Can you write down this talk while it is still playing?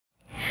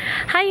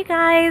Hi you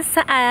guys,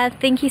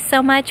 thank you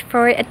so much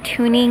for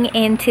tuning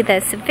into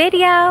this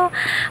video.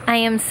 I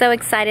am so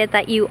excited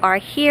that you are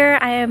here.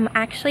 I am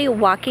actually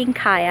walking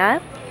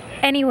Kaya.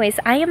 Anyways,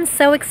 I am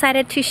so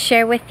excited to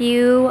share with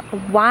you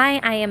why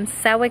I am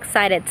so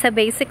excited. So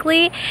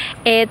basically,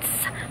 I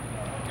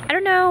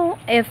don't know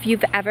if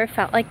you've ever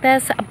felt like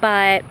this,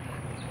 but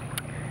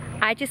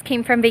I just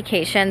came from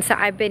vacation, so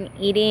I've been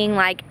eating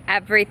like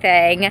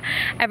everything.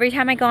 Every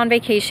time I go on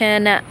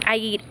vacation, I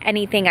eat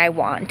anything I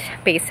want,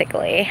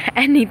 basically.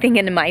 Anything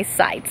in my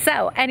sight.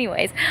 So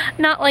anyways,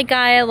 not like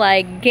I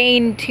like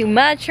gained too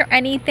much or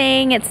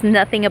anything. It's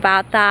nothing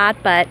about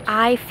that, but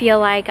I feel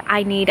like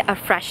I need a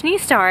fresh new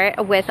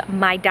start with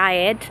my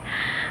diet.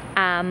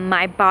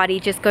 My body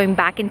just going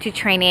back into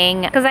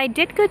training, because I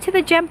did go to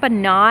the gym but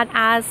not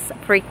as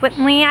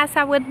frequently as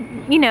I would,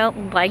 you know,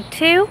 like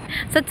to.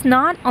 So it's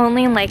not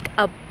only like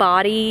a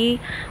body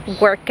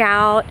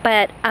workout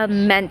but a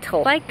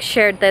mental. Like,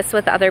 shared this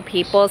with other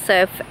people, so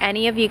if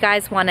any of you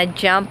guys want to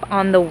jump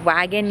on the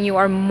wagon, you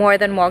are more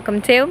than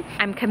welcome to.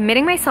 I'm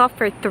committing myself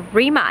for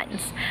 3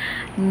 months.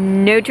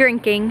 No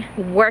drinking,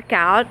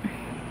 workout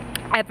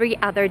every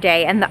other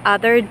day, and the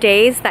other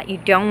days that you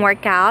don't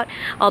work out,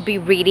 I'll be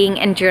reading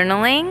and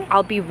journaling.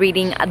 I'll be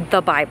reading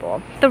the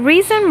Bible. The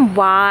reason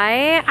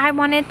why I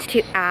wanted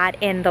to add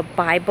in the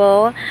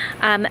Bible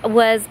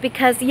was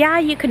because, yeah,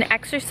 you can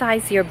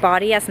exercise your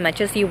body as much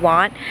as you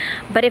want,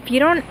 but if you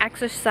don't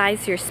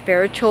exercise your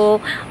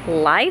spiritual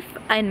life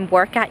and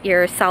work at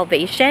your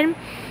salvation,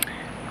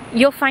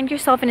 you'll find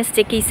yourself in a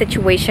sticky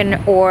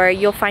situation, or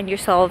you'll find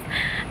yourself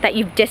that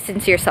you've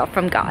distanced yourself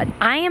from God.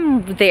 I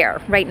am there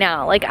right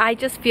now. Like, I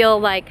just feel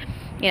like,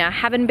 you know, I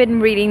haven't been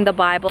reading the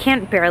Bible.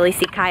 Can't barely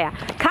see Kaya.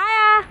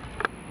 Kaya!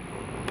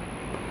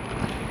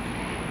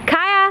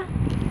 Kaya!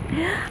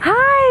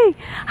 Hi!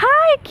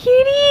 Hi,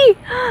 kitty!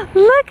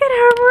 Look at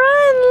her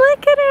run!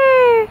 Look at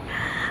her!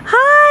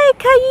 Hi,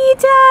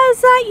 Kayita!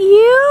 Is that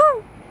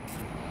you?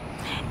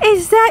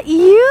 Is that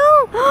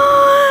you?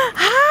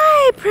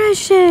 Hi,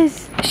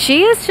 precious.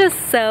 She is just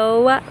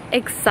so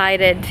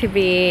excited to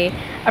be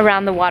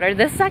around the water.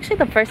 This is actually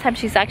the first time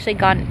she's actually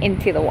gone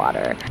into the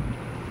water.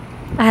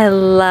 I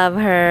love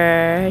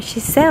her.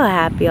 She's so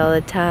happy all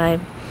the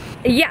time.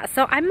 Yeah,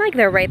 so I'm like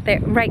there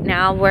right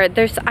now, where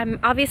I'm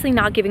obviously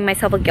not giving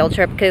myself a guilt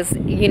trip, because,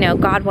 you know,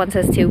 God wants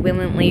us to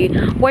willingly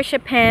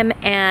worship Him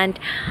and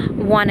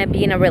want to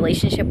be in a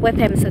relationship with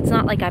Him. So it's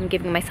not like I'm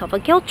giving myself a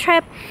guilt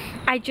trip.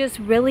 I just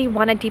really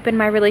want to deepen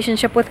my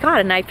relationship with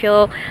God, and I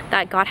feel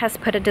that God has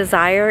put a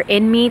desire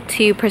in me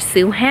to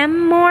pursue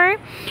Him more.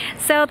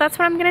 So that's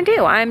what I'm gonna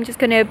do. I'm just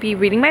gonna be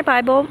reading my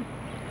Bible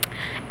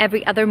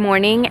every other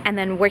morning, and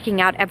then working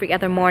out every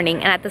other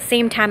morning, and at the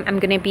same time I'm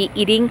gonna be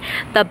eating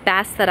the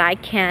best that I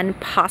can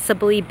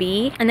possibly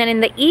be. And then in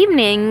the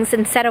evenings,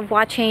 instead of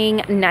watching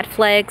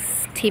Netflix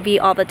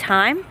TV all the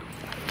time,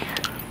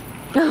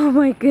 oh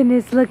my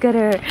goodness, look at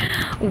her,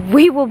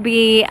 we will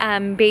be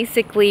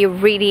basically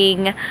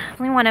reading. I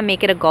really want to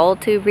make it a goal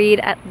to read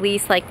at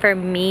least, like, for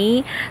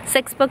me,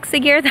 6 books a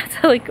year.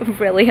 That's like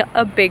really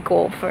a big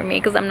goal for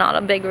me, because I'm not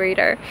a big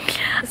reader.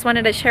 Just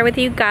wanted to share with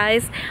you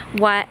guys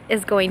what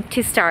is going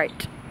to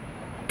start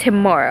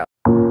tomorrow.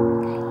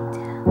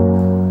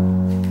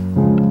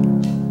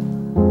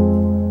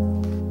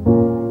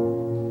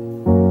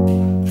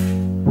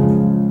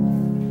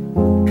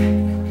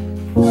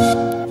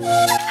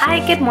 Hi,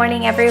 good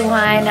morning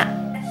everyone.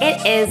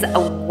 It is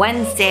a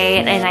Wednesday,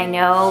 and I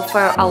know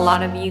for a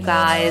lot of you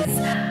guys,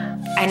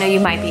 I know you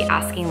might be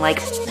asking, like,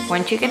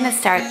 weren't you gonna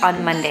start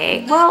on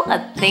Monday? Well,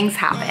 things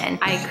happen.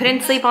 I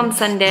couldn't sleep on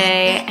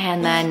Sunday,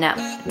 and then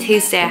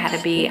Tuesday I had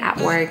to be at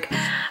work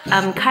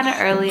kind of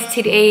early.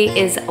 Today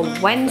is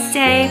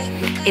Wednesday.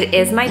 It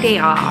is my day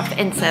off,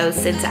 and so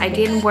since I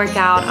didn't work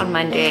out on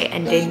Monday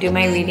and didn't do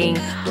my reading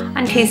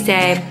on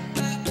Tuesday,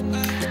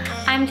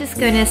 I'm just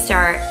gonna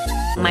start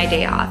my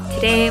day off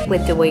today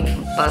with doing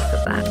both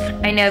of them.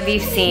 I know if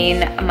you've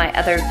seen my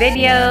other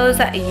videos,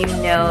 you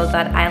know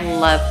that I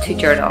love to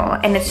journal,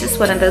 and it's just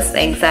one of those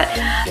things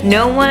that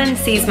no one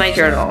sees my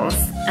journals.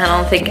 I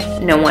don't think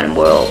no one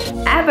will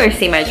ever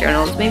see my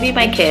journals, maybe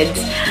my kids,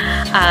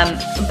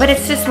 but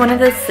it's just one of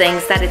those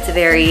things that it's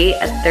very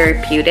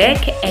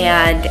therapeutic,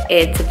 and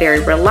it's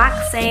very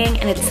relaxing,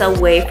 and it's a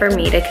way for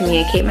me to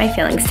communicate my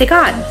feelings to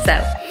God. So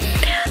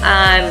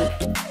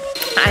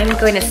I'm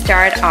going to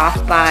start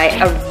off by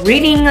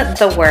reading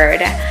the Word.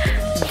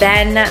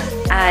 Then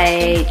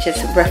I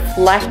just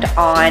reflect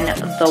on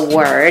the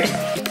Word,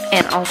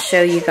 and I'll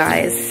show you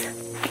guys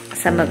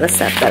some of the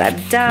stuff that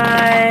I've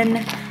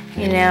done.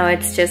 You know,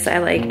 it's just, I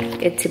like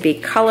it to be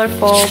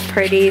colorful,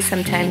 pretty.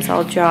 Sometimes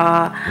I'll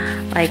draw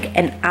like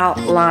an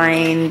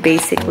outline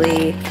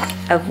basically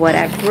of what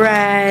I've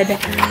read.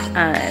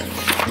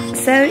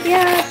 So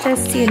yeah,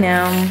 just, you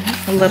know,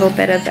 a little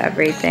bit of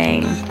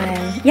everything.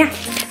 And yeah,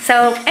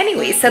 so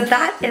anyway, so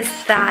that is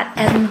that.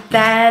 And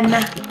then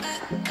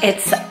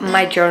it's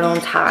my journal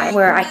time,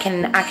 where I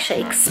can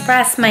actually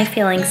express my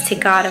feelings to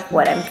God of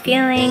what I'm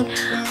feeling,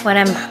 what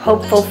I'm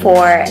hopeful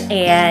for,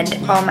 and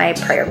all my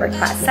prayer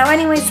requests. So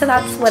anyway, so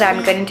that's what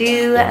I'm gonna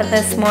do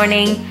this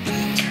morning.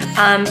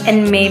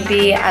 And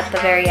maybe at the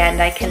very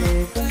end I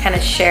can kind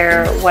of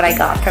share what I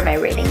got from my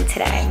reading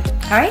today.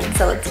 All right,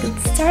 so let's get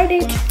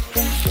started.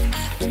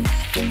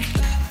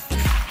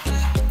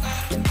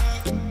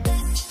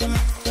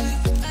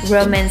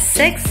 Romans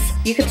 6,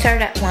 you could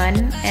start at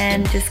 1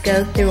 and just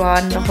go through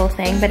on the whole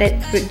thing, but it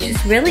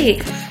just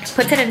really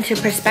puts it into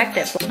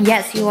perspective.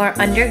 Yes, you are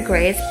under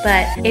grace,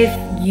 but if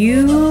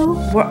you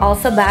were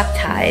also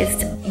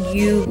baptized,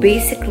 you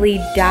basically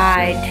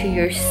died to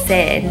your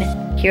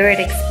sin. Here it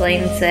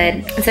explains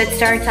it. So it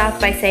starts off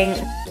by saying,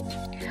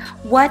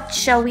 "What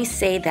shall we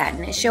say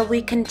then? Shall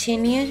we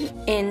continue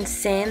in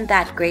sin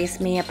that grace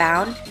may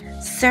abound?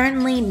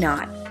 Certainly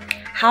not.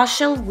 How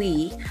shall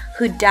we,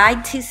 who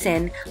died to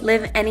sin,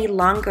 live any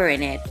longer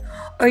in it?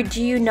 Or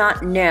do you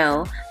not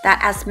know that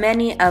as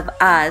many of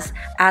us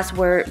as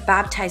were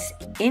baptized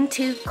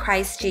into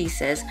Christ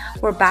Jesus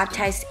were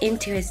baptized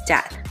into his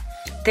death?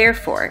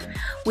 Therefore,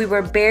 we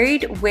were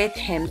buried with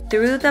him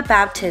through the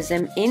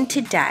baptism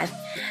into death,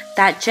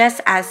 that just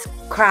as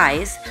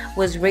Christ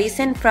was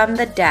raised from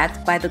the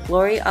dead by the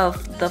glory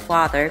of the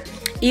Father,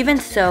 even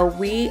so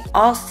we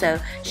also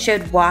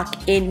should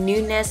walk in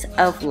newness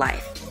of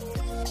life."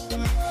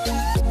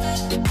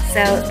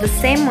 So the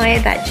same way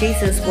that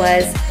Jesus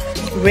was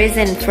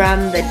risen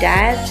from the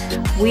dead,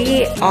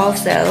 we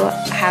also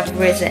have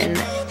risen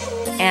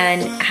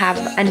and have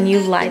a new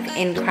life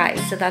in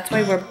Christ. So that's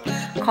why we're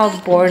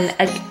called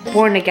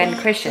born again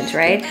Christians,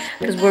 right?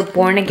 Because we're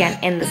born again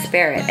in the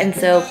Spirit. And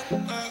so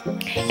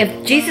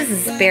if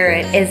Jesus'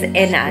 Spirit is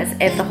in us,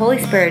 if the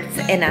Holy Spirit is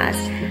in us,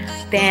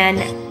 then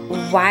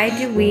why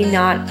do we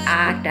not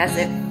act as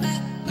if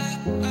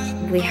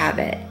we have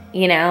it,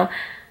 you know?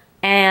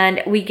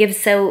 And we give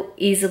so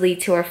easily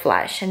to our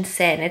flesh and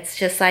sin. It's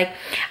just like,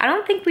 I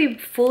don't think we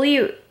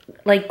fully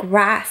like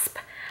grasp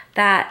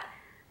that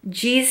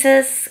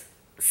Jesus'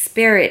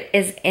 Spirit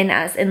is in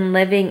us and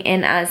living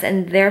in us,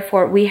 and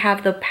therefore we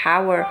have the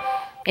power,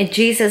 and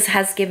Jesus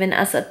has given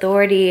us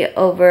authority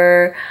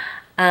over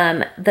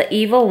the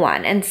evil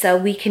one, and so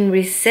we can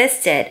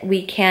resist it.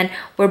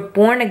 We're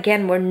born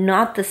again. We're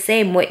not the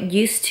same. What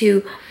used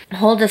to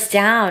hold us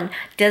down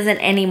doesn't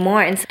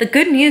anymore. And so the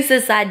good news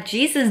is that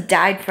Jesus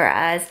died for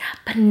us,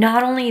 but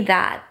not only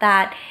that,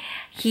 that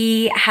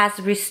he has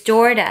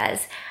restored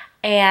us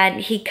and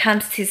he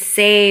comes to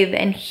save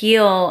and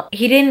heal.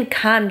 He didn't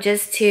come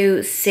just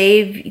to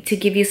save, to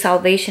give you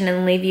salvation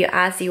and leave you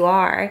as you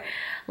are.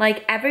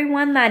 Like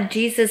everyone that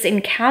Jesus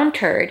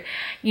encountered,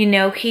 you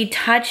know, he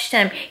touched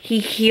them, he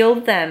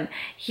healed them.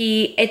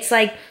 It's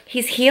like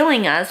he's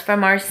healing us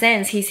from our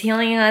sins. He's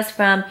healing us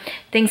from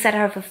things that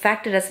have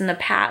affected us in the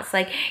past.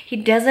 Like he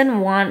doesn't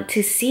want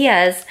to see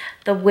us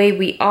the way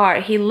we are.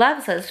 He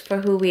loves us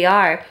for who we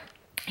are.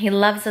 He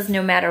loves us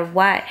no matter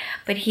what,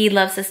 but he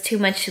loves us too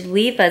much to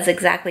leave us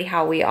exactly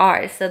how we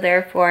are. So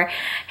therefore,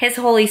 his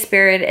Holy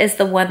Spirit is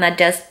the one that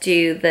does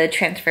do the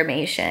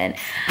transformation.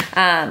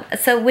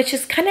 Which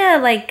is kind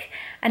of like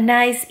a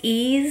nice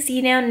ease,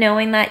 you know,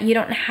 knowing that you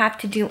don't have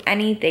to do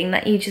anything,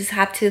 that you just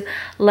have to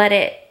let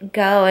it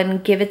go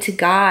and give it to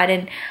God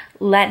and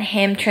let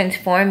him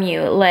transform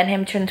you. Let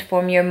him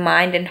transform your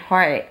mind and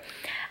heart.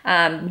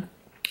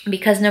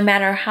 Because no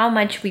matter how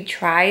much we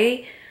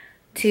try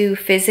to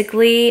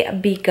physically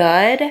be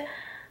good,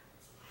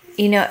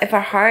 you know, if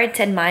our hearts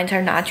and minds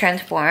are not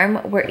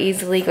transformed, we're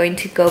easily going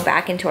to go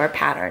back into our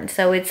patterns.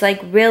 So it's like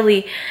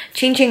really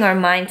changing our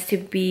minds to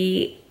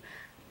be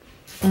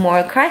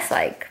more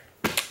Christ-like.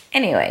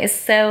 Anyways,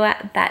 so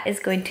that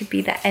is going to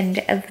be the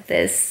end of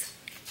this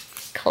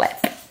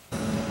clip.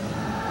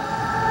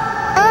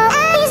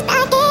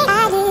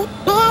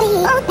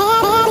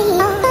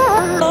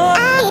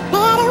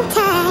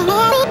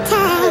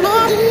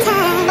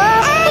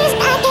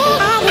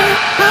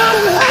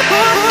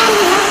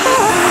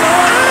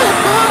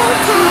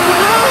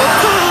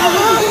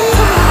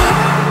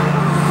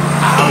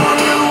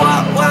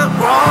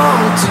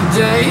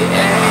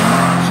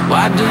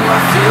 Why do I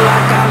feel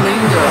like I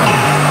linger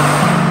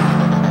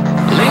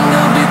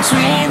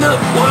between the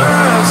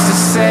words to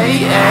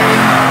say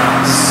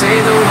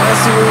the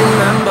words to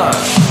remember.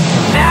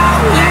 Now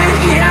we're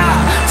here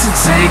to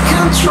take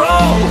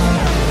control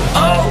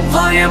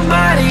over your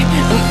body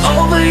and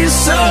over your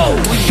soul.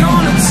 We're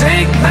gonna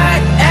take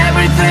back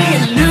everything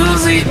and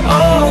lose it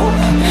all.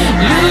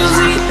 Lose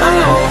it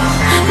all.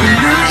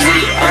 Lose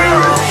it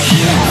all.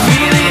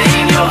 Feel it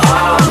in your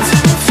arms.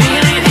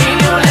 Feel it in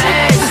your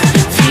legs.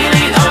 Feel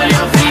it on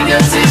your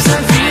fingertips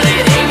and feel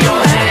it in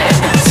your head.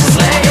 Just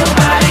let your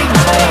body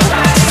go.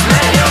 Just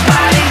let your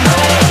body go.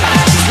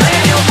 Just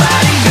let your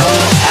body go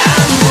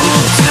and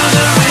move to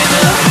the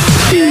rhythm.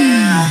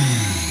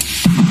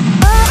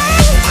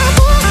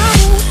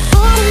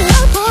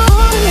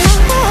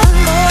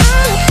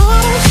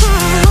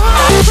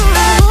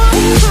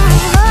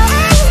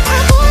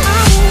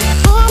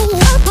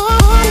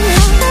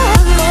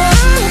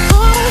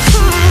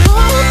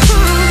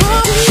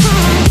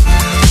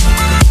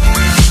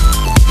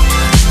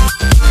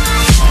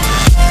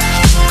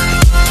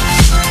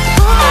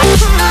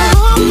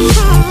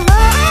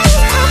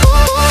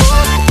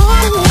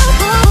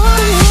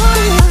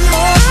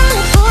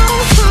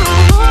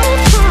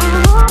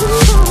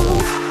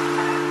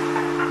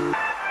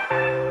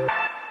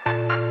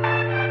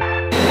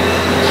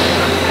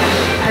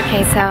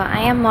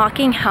 am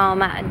walking home,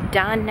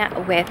 done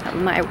with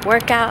my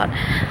workout.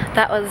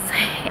 That was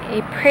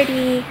a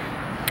pretty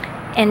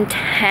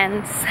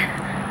intense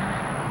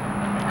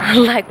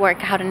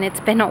workout, and it's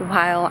been a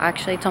while.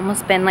 Actually, it's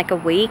almost been like a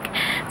week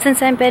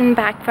since I've been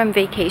back from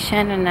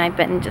vacation, and I've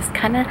been just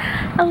kind of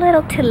a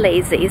little too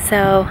lazy,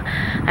 so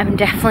I'm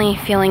definitely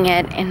feeling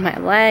it in my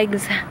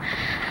legs.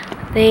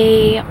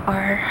 They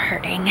are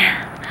hurting.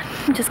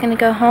 I'm just gonna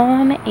go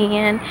home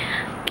and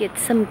get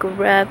some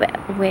grub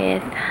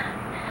with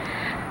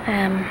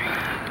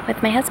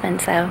my husband.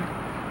 So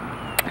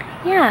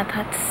yeah,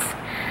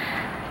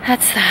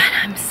 that's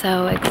that. I'm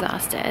so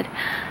exhausted.